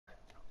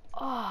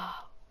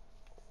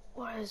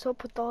is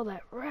up with all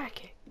that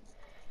racket?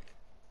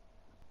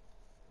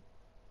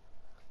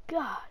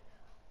 God.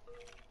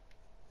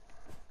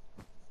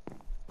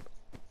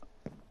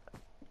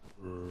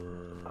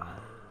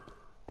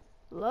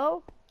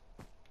 Hello?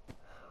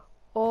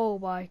 Oh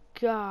my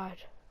God.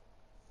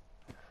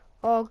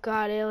 Oh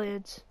God,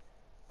 aliens.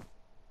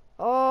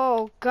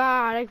 Oh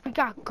God, we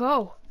gotta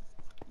go.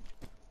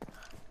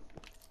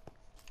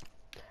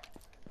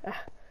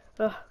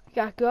 We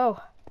gotta go.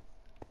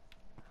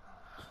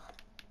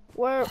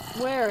 Where?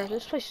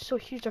 This place is so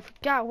huge, I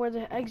forgot where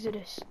the exit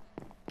is.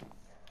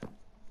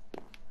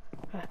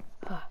 Right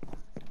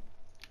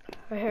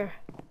here,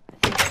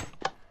 I think.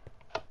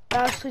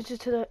 That leads us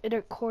to the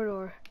inner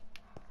corridor.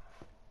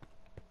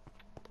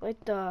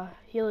 Like the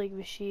healing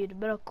machine,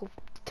 medical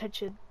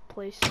detention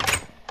place.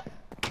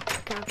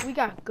 God, we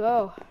gotta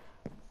go.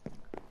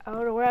 I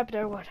don't know what happened to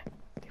everyone.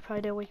 They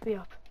probably didn't wake me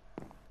up.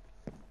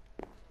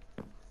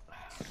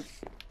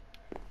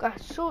 God,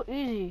 it's so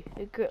easy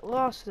to get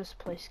lost in this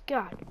place.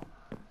 God.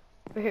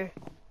 Right here.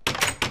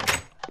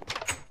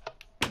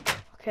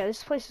 Okay,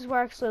 this place is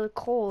where actually the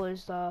coal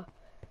is,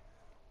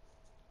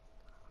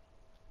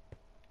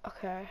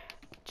 okay.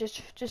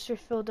 Just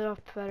refilled it up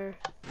better.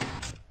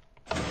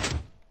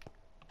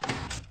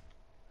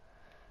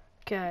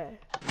 Okay.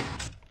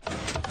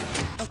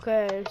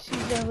 Okay,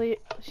 seems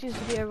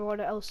to be everyone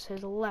else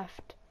has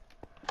left.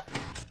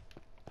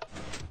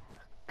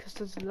 Cause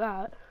there's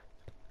that.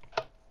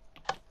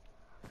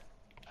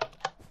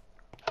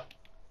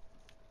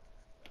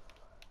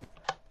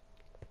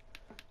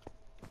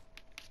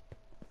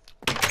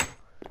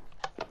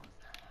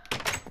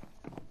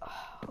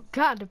 Oh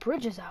God, the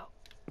bridge is out.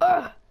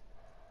 Ugh.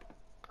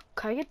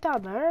 Can I get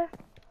down there?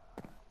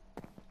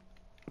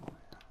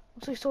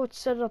 Looks like someone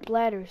set up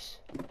ladders.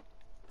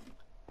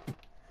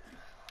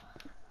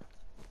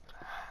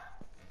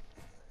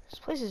 This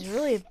place is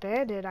really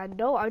abandoned. I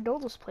know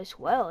this place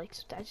well,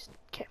 except I just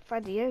can't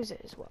find the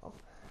exit as well.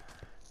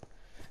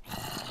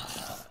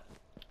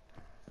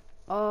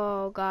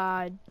 Oh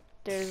God,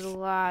 there's a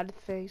lot of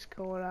things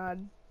going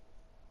on.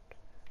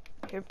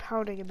 You're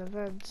pounding in the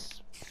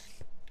vents.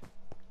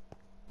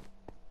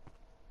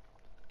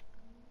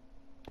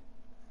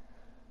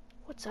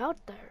 What's out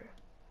there?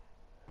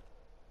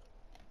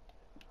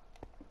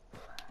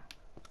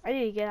 I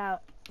need to get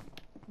out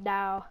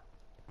now.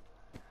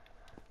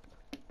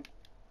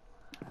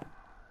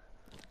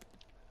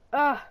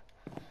 Ah.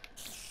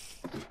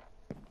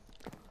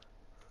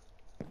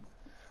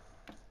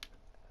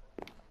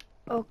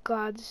 Oh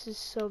God, this is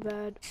so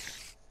bad.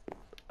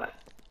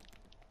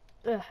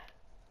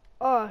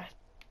 Oh,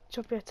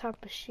 jumping on top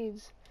of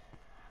machines.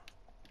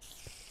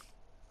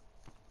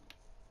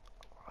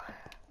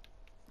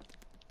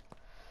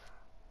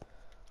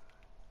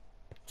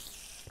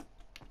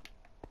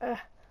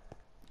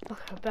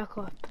 Okay, back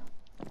up.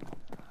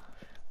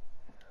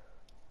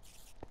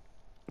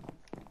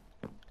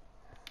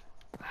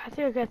 I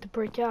think I got to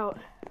break out.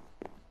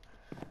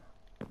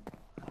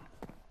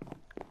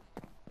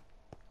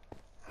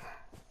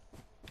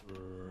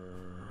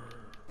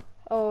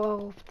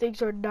 Oh,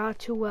 things are not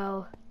too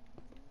well.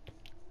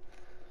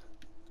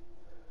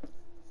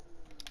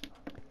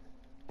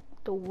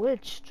 The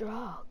witch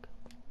drug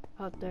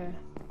out there.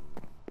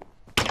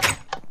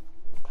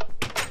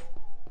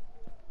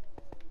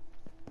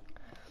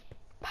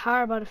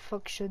 Power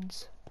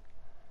malfunctions.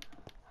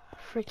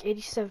 Frick,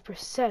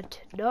 87%.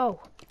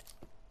 No.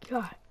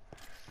 God.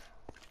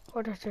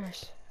 What are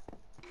theirs?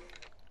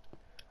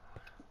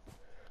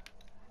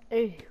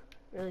 Hey,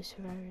 really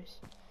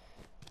survivors.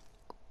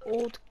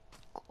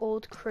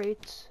 Old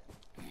crates.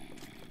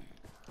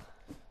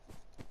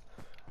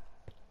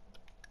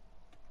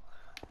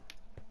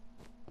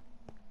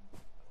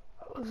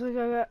 Looks like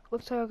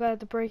I got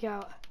the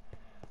breakout.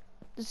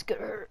 This is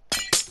gonna hurt.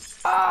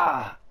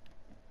 Ah!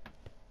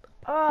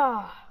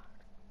 Ah!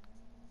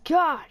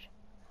 God!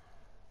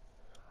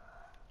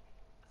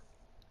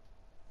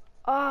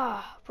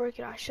 Ah! Break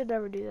it. I should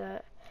never do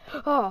that.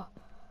 Oh!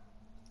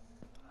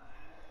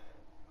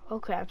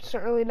 Okay, I'm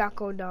certainly not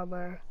going down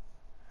there.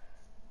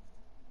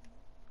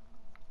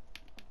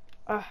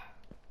 I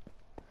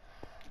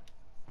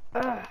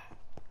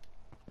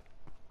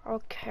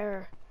don't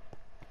care.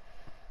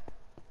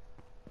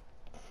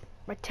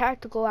 My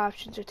tactical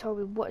options are telling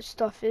me what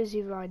stuff is,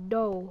 even though I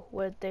know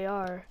what they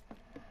are.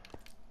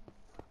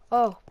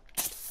 Oh.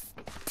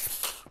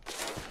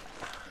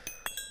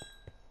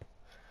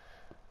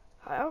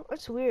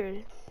 That's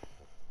weird.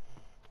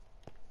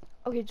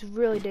 Okay, it's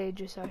really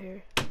dangerous out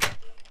here.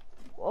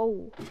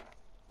 Whoa.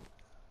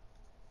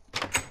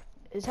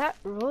 Is that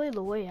really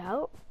the way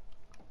out?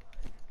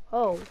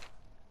 Oh.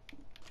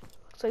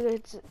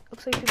 Looks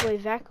like people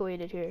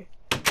evacuated here.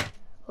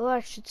 Well, I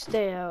should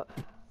stay out.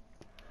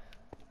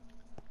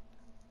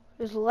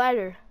 There's a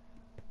ladder.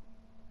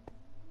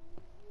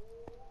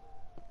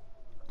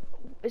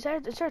 Is there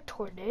a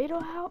tornado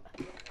out?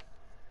 I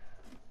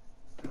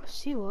don't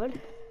see one.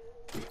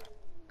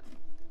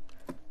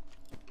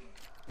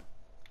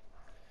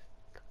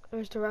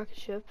 There's the rocket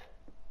ship.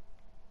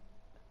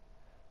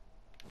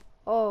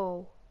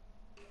 Oh.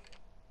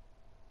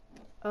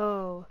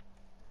 Oh.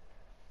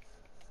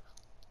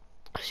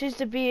 Seems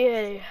to be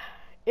a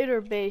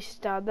inner base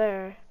down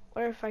there.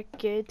 Wonder if I can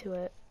get into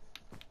it.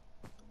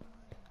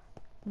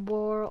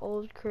 More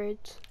old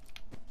crates.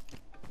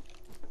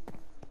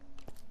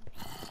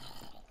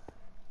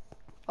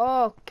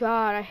 Oh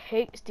god, I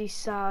hate these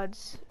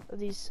sounds of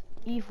these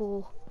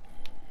evil.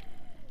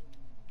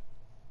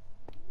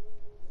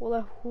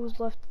 Well, who's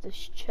left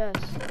this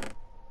chest?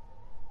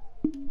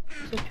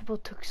 Some people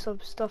took some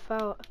stuff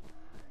out.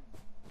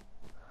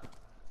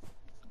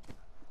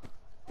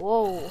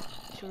 Whoa,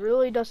 it's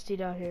really dusty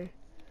down here.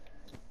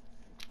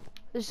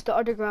 This is the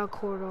underground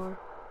corridor.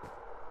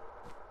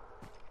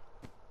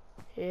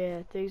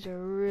 Yeah, things are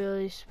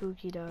really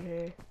spooky down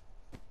here.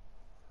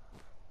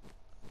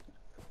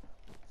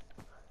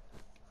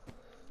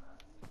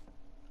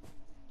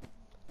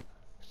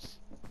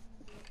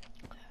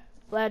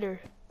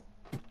 Ladder.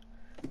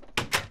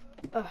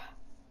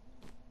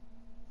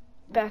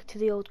 Back to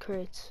the old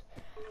crates.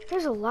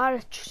 There's a lot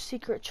of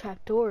secret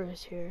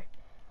trapdoors here.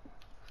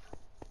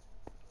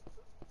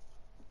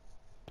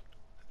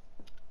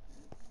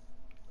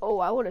 Oh,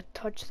 I want to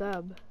touch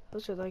them.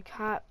 Those are like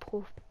hot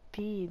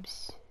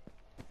beams.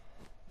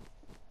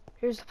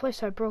 Here's the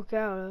place I broke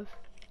out of.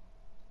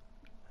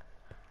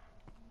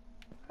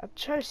 I'm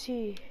trying to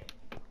see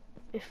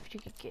if you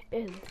could get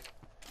in.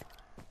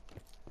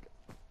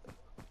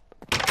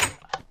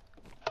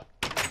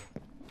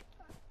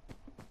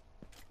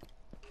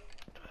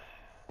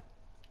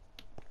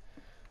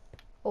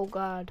 Oh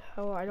god,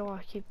 oh, I don't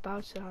want to keep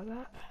bouncing on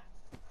that.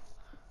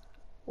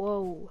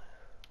 Whoa.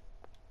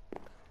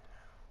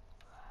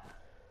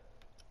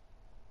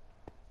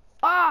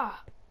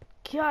 Ah!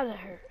 God, that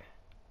hurt.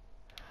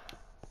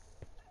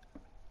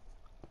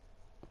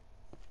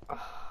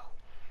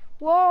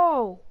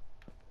 Whoa!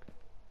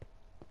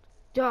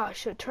 Yeah, I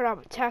should turn on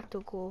my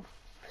tactical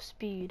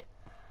speed.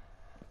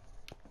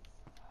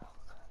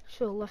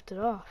 Should have left it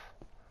off.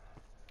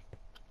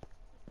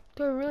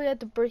 Do I really have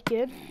to break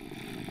in?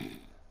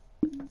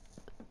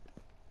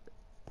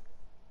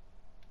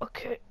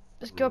 Okay,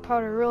 this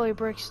gunpowder really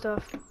breaks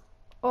stuff.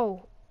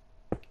 Oh,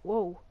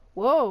 whoa,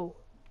 whoa,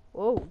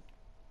 whoa,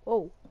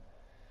 whoa.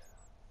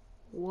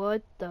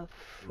 What the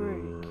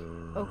freak?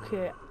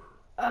 Okay,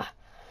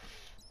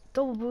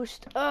 double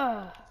boost,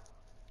 gotta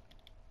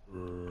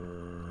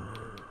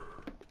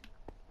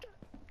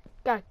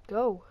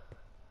go.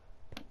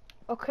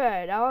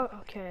 Okay, now,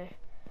 okay.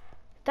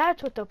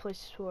 That's what the place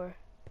is for.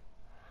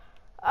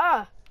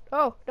 Oh,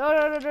 no,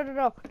 no, no, no, no, no,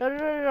 no, no, no,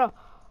 no, no.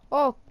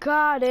 Oh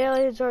god,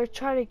 aliens are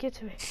trying to get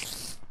to me.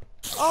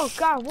 Oh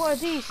god, what are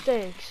these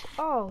things?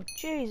 Oh,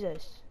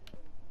 Jesus.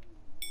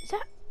 Is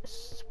that a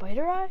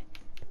spider eye?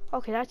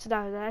 Okay, that's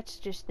not, that's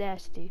just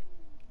nasty.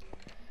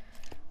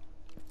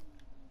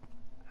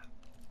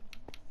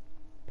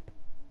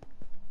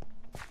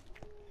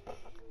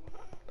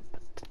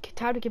 Okay,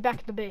 time to get back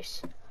in the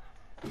base.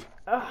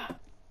 Ah!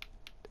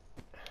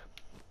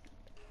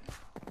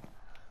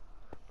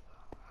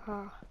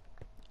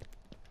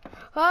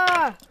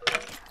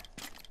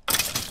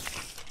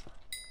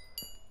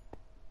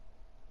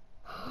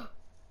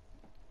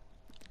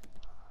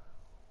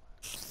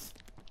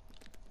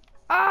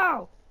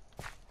 Ow!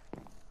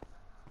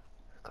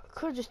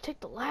 Could just take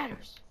the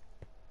ladders.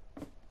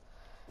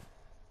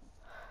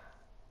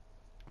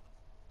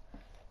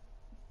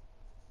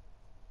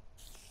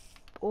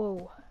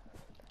 Whoa.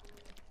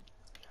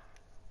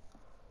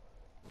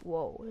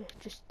 Whoa, it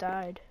just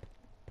died.